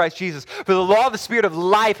who are in Christ Jesus. For the law of the Spirit of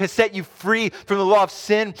life has set you free from the law of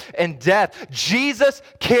sin and death. Jesus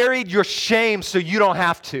carried your shame so you don't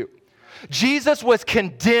have to. Jesus was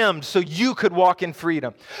condemned so you could walk in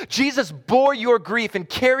freedom. Jesus bore your grief and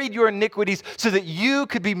carried your iniquities so that you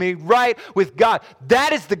could be made right with God.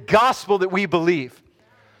 That is the gospel that we believe.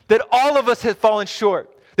 That all of us have fallen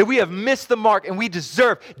short. That we have missed the mark and we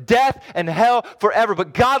deserve death and hell forever.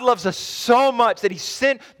 But God loves us so much that He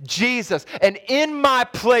sent Jesus, and in my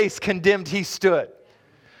place condemned He stood.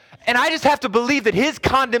 And I just have to believe that His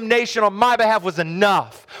condemnation on my behalf was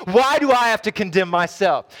enough. Why do I have to condemn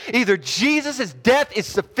myself? Either Jesus' death is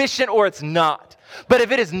sufficient or it's not. But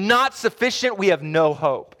if it is not sufficient, we have no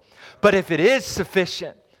hope. But if it is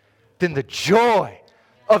sufficient, then the joy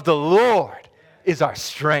of the Lord is our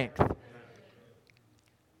strength.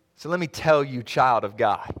 So let me tell you, child of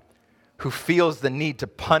God, who feels the need to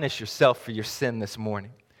punish yourself for your sin this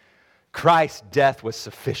morning, Christ's death was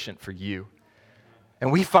sufficient for you.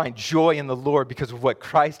 And we find joy in the Lord because of what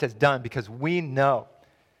Christ has done, because we know,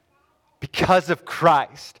 because of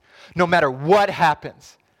Christ, no matter what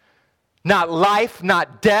happens, not life,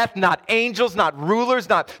 not death, not angels, not rulers,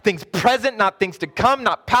 not things present, not things to come,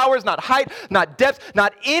 not powers, not height, not depth,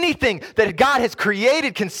 not anything that God has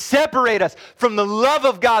created can separate us from the love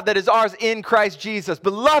of God that is ours in Christ Jesus.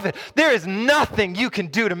 Beloved, there is nothing you can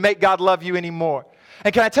do to make God love you anymore.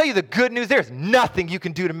 And can I tell you the good news? There's nothing you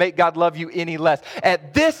can do to make God love you any less.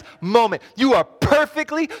 At this moment, you are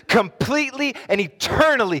perfectly, completely, and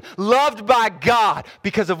eternally loved by God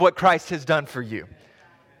because of what Christ has done for you.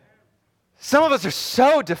 Some of us are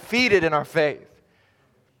so defeated in our faith.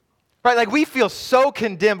 Right? Like we feel so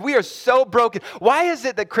condemned. We are so broken. Why is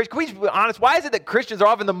it that can we be honest? Why is it that Christians are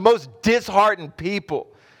often the most disheartened people?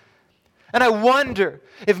 And I wonder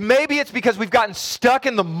if maybe it's because we've gotten stuck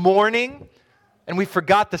in the mourning and we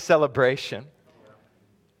forgot the celebration.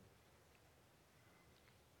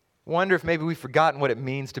 Wonder if maybe we've forgotten what it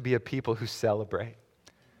means to be a people who celebrate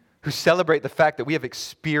the fact that we have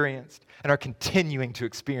experienced and are continuing to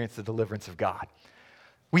experience the deliverance of God.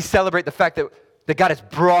 We celebrate the fact that God has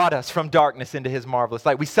brought us from darkness into His marvelous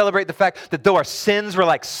light. We celebrate the fact that though our sins were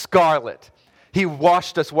like scarlet, He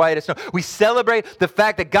washed us white as snow. We celebrate the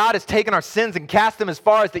fact that God has taken our sins and cast them as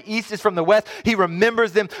far as the east is from the west. He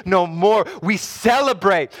remembers them no more. We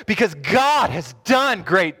celebrate because God has done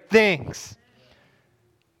great things.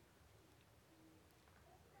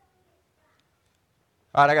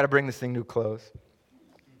 All right, I got to bring this thing to a close.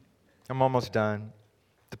 I'm almost done.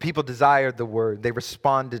 The people desired the word. They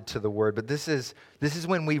responded to the word. But this is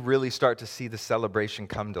when we really start to see the celebration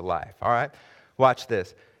come to life. All right? Watch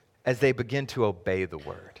this. As they begin to obey the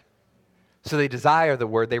word. So they desire the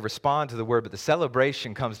word. They respond to the word. But the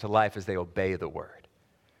celebration comes to life as they obey the word.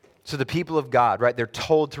 So the people of God, right, they're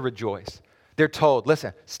told to rejoice. They're told,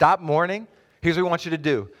 listen, stop mourning. Here's what we want you to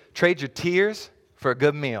do. Trade your tears for a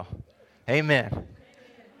good meal. Amen.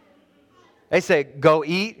 They say, go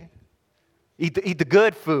eat the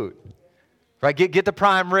good food, right? Get the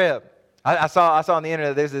prime rib. I saw on the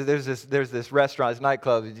internet there's this restaurant, this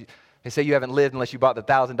nightclub. They say you haven't lived unless you bought the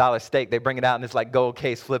 $1,000 steak. They bring it out in this like gold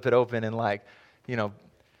case, flip it open, and like, all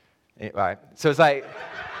right. So it's like,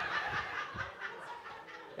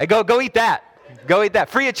 hey, go eat that. Go eat that,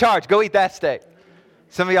 free of charge. Go eat that steak.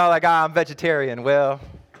 Some of y'all are like, I'm vegetarian. Well,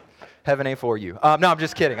 heaven ain't for you. No, I'm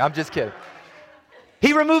just kidding.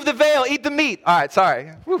 He removed the veil, eat the meat. All right,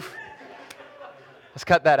 sorry. Whew. Let's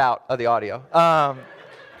cut that out of the audio.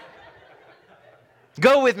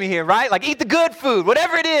 Go with me here, right? Like eat the good food,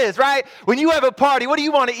 whatever it is, right? When you have a party, what do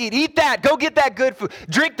you want to eat? Eat that. Go get that good food.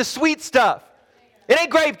 Drink the sweet stuff. It ain't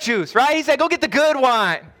grape juice, right? He said, go get the good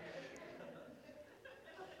wine.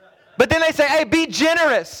 But then they say, hey, be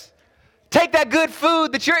generous. Take that good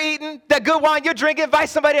food that you're eating, that good wine you're drinking, invite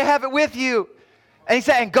somebody to have it with you. And he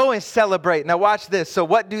said, and go and celebrate. Now watch this. So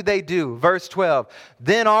what do they do? Verse 12.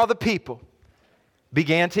 Then all the people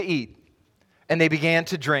began to eat, and they began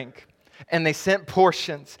to drink, and they sent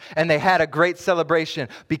portions, and they had a great celebration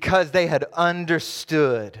because they had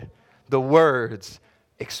understood the words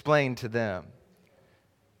explained to them.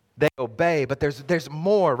 They obey, but there's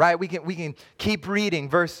more, right? We can keep reading.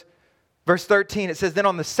 Verse Verse 13, it says, then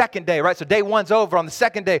on the second day, right? So day one's over. On the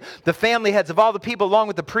second day, the family heads of all the people, along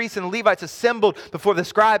with the priests and the Levites, assembled before the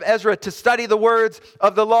scribe Ezra to study the words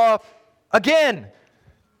of the law again.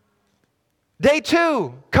 Day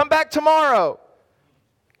two, come back tomorrow.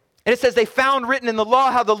 And it says they found written in the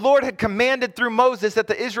law how the Lord had commanded through Moses that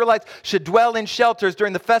the Israelites should dwell in shelters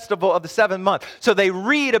during the festival of the 7th month. So they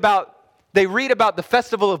read about the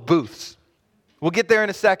festival of booths. We'll get there in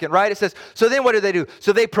a second, right? It says, so then what did they do?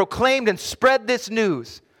 So they proclaimed and spread this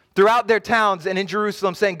news throughout their towns and in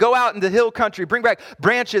Jerusalem, saying, go out in the hill country, bring back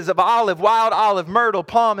branches of olive, wild olive, myrtle,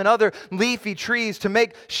 palm, and other leafy trees to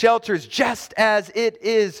make shelters, just as it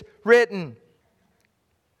is written.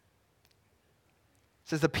 It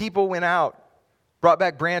says the people went out, brought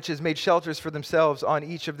back branches, made shelters for themselves on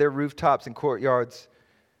each of their rooftops and courtyards,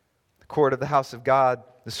 the court of the house of God,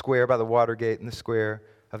 the square by the water gate, and the square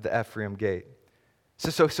of the Ephraim gate.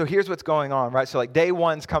 So here's what's going on, right? So like day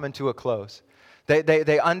one's coming to a close.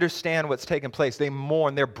 They understand what's taking place. They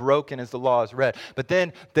mourn. They're broken as the law is read. But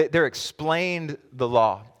then they're explained the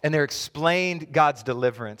law, and they're explained God's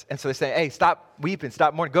deliverance. And so they say, hey, stop weeping,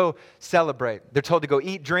 stop mourning, go celebrate. They're told to go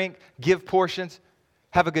eat, drink, give portions,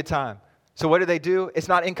 have a good time. So what do? It's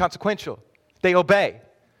not inconsequential. They obey.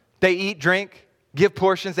 They eat, drink, give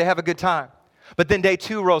portions, they have a good time. But then day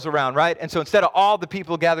two rolls around, right? And so instead of all the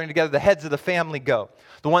people gathering together, the heads of the family go,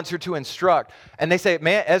 the ones who are to instruct. And they say,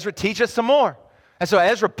 man, Ezra, teach us some more. And so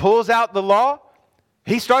Ezra pulls out the law.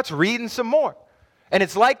 He starts reading some more. And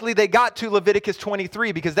it's likely they got to Leviticus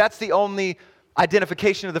 23 because that's the only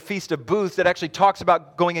identification of the Feast of Booths that actually talks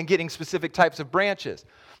about going and getting specific types of branches.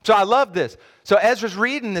 So I love this. So Ezra's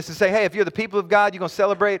reading this and say, hey, if you're the people of God, you're going to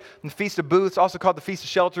celebrate the Feast of Booths, also called the Feast of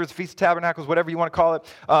Shelters, the Feast of Tabernacles, whatever you want to call it.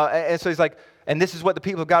 And so he's like, and this is what the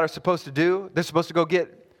people of God are supposed to do. They're supposed to go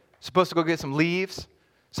get some leaves,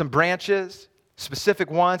 some branches,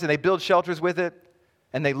 specific ones, and they build shelters with it,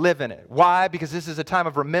 and they live in it. Why? Because this is a time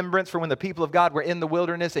of remembrance for when the people of God were in the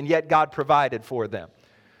wilderness, and yet God provided for them.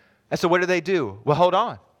 And so what do? Well, hold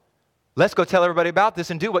on. Let's go tell everybody about this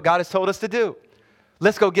and do what God has told us to do.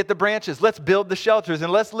 Let's go get the branches. Let's build the shelters,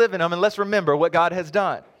 and let's live in them, and let's remember what God has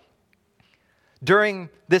done. During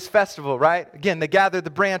this festival, right? Again, they gathered the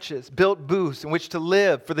branches, built booths in which to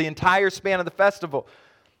live for the entire span of the festival.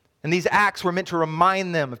 And these acts were meant to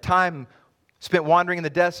remind them of time spent wandering in the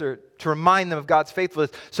desert, to remind them of God's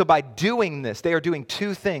faithfulness. So by doing this, they are doing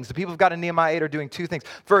two things. The people of God in Nehemiah 8 are doing two things.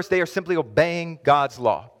 First, they are simply obeying God's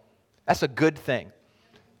law. That's a good thing.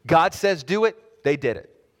 God says do it, they did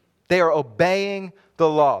it. They are obeying the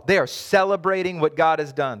law. They are celebrating what God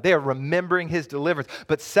has done. They are remembering His deliverance.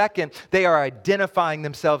 But second, they are identifying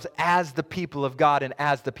themselves as the people of God and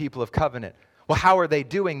as the people of covenant. Well, how are they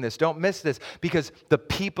doing this? Don't miss this, because the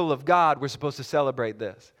people of God were supposed to celebrate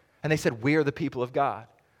this. And they said, we're the people of God.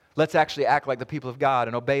 Let's actually act like the people of God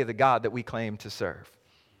and obey the God that we claim to serve.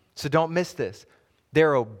 So don't miss this.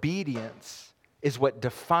 Their obedience is what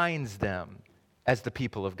defines them as the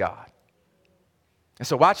people of God. And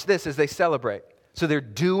so watch this as they celebrate. So they're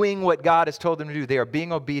doing what God has told them to do. They are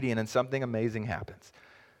being obedient, and something amazing happens.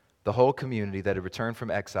 The whole community that had returned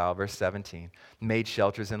from exile, verse 17, made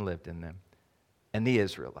shelters and lived in them. And the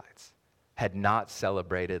Israelites had not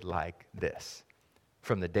celebrated like this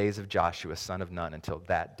from the days of Joshua, son of Nun, until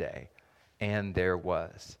that day. And there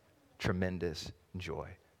was tremendous joy.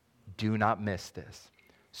 Do not miss this.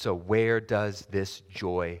 So where does this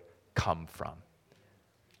joy come from?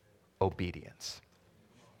 Obedience.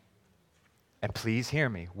 And please hear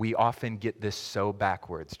me, we often get this so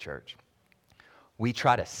backwards, church. We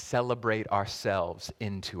try to celebrate ourselves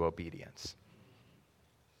into obedience.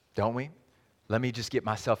 Don't we? Let me just get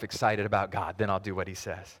myself excited about God, then I'll do what He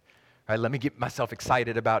says. Right? Let me get myself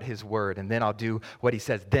excited about His word, and then I'll do what He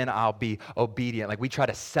says. Then I'll be obedient. Like we try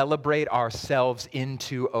to celebrate ourselves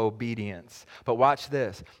into obedience. But watch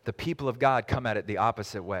this. The people of God come at it the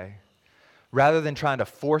opposite way. Rather than trying to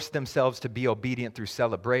force themselves to be obedient through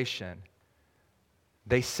celebration,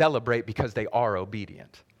 they celebrate because they are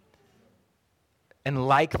obedient. And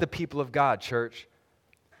like the people of God, church,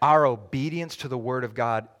 our obedience to the Word of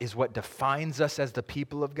God is what defines us as the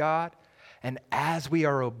people of God. And as we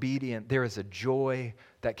are obedient, there is a joy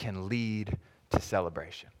that can lead to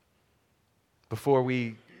celebration. Before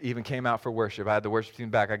we even came out for worship, I had the worship team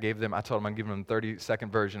back. I told them I'm giving them a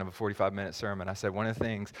 30-second version of a 45-minute sermon. I said, one of the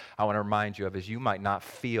things I want to remind you of is you might not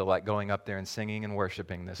feel like going up there and singing and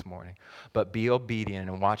worshiping this morning, but be obedient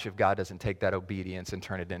and watch if God doesn't take that obedience and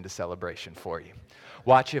turn it into celebration for you.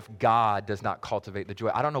 Watch if God does not cultivate the joy.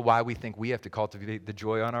 I don't know why we think we have to cultivate the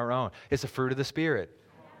joy on our own. It's a fruit of the Spirit.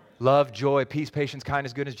 Love, joy, peace, patience,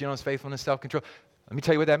 kindness, goodness, gentleness, faithfulness, self-control. Let me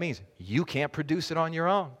tell you what that means. You can't produce it on your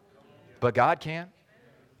own. but God can.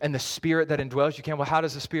 And the Spirit that indwells you can. Well, how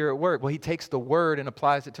does the Spirit work? Well, He takes the Word and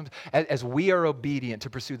applies it to Him. As we are obedient to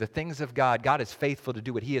pursue the things of God, God is faithful to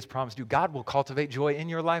do what He has promised to do. God will cultivate joy in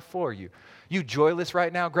your life for you. You joyless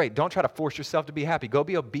right now? Great. Don't try to force yourself to be happy. Go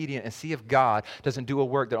be obedient and see if God doesn't do a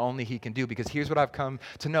work that only He can do. Because here's what I've come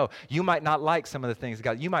to know. You might not like some of the things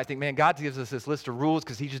God. You might think, man, God gives us this list of rules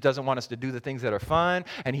because He just doesn't want us to do the things that are fun,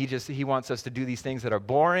 and He wants us to do these things that are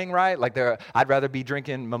boring, right? Like I'd rather be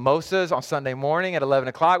drinking mimosas on Sunday morning at 11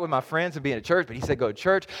 o'clock with my friends and be in church, but He said go to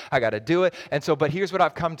church. I got to do it. And so, but here's what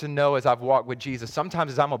I've come to know as I've walked with Jesus.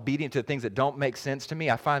 Sometimes as I'm obedient to the things that don't make sense to me,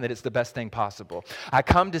 I find that it's the best thing possible. I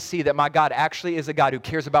come to see that my God actually is a God who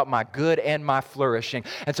cares about my good and my flourishing.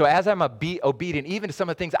 And so as I'm obedient, even to some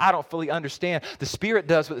of the things I don't fully understand, the Spirit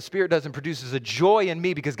does what the Spirit does and produces a joy in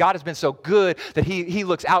me because God has been so good that He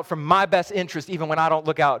looks out for my best interest even when I don't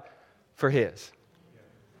look out for His.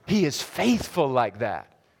 He is faithful like that.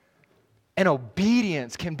 And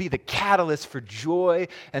obedience can be the catalyst for joy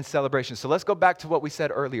and celebration. So let's go back to what we said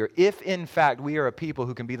earlier. If, in fact, we are a people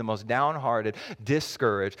who can be the most downhearted,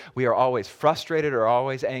 discouraged, we are always frustrated or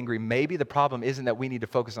always angry, maybe the problem isn't that we need to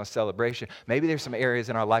focus on celebration. Maybe there's some areas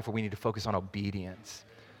in our life where we need to focus on obedience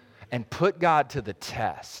and put God to the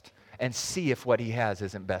test and see if what He has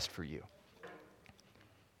isn't best for you.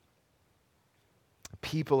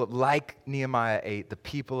 People like Nehemiah 8, the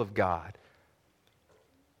people of God,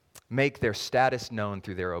 make their status known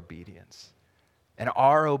through their obedience. And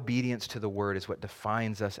our obedience to the Word is what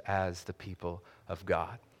defines us as the people of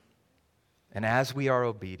God. And as we are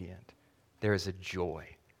obedient, there is a joy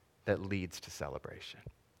that leads to celebration.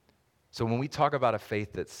 So when we talk about a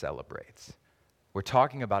faith that celebrates, we're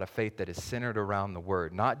talking about a faith that is centered around the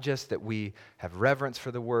Word. Not just that we have reverence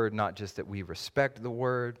for the Word, not just that we respect the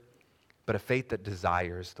Word, but a faith that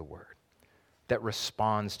desires the Word, that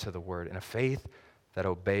responds to the Word, and a faith that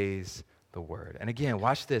obeys the Word. And again,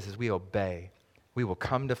 watch this. As we obey, we will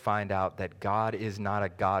come to find out that God is not a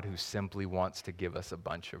God who simply wants to give us a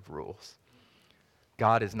bunch of rules.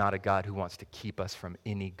 God is not a God who wants to keep us from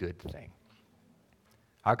any good thing.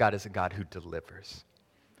 Our God is a God who delivers.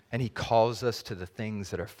 And He calls us to the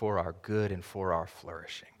things that are for our good and for our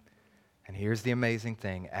flourishing. And here's the amazing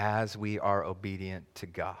thing. As we are obedient to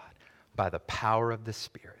God, by the power of the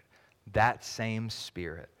Spirit, that same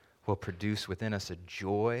Spirit will produce within us a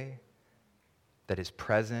joy that is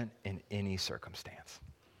present in any circumstance.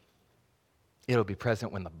 It'll be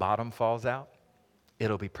present when the bottom falls out.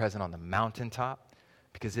 It'll be present on the mountaintop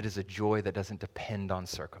because it is a joy that doesn't depend on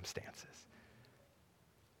circumstances.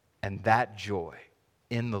 And that joy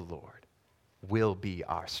in the Lord will be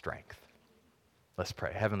our strength. Let's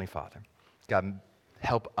pray. Heavenly Father, God,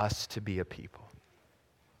 help us to be a people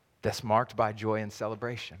that's marked by joy and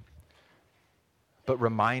celebration. But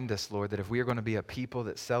remind us, Lord, that if we are going to be a people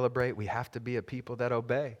that celebrate, we have to be a people that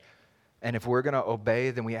obey. And if we're going to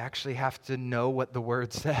obey, then we actually have to know what the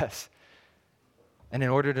Word says. And in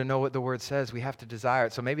order to know what the Word says, we have to desire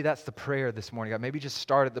it. So maybe that's the prayer this morning. God, maybe just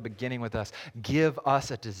start at the beginning with us. Give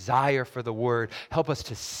us a desire for the Word. Help us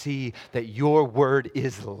to see that your Word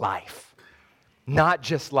is life. Not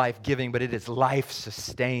just life-giving, but it is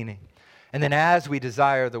life-sustaining. And then as we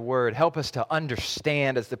desire the Word, help us to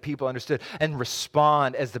understand as the people understood and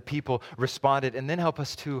respond as the people responded, and then help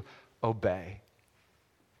us to obey.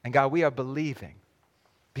 And God, we are believing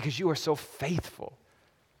because you are so faithful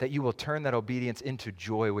that you will turn that obedience into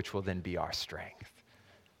joy, which will then be our strength.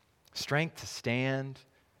 Strength to stand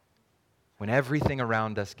when everything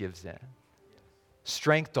around us gives in.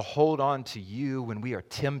 Strength to hold on to you when we are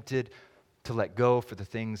tempted to let go for the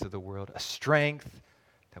things of the world. A strength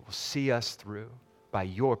that will see us through by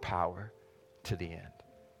your power to the end.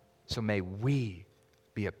 So may we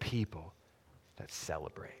be a people that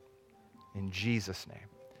celebrate. In Jesus' name,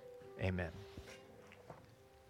 amen.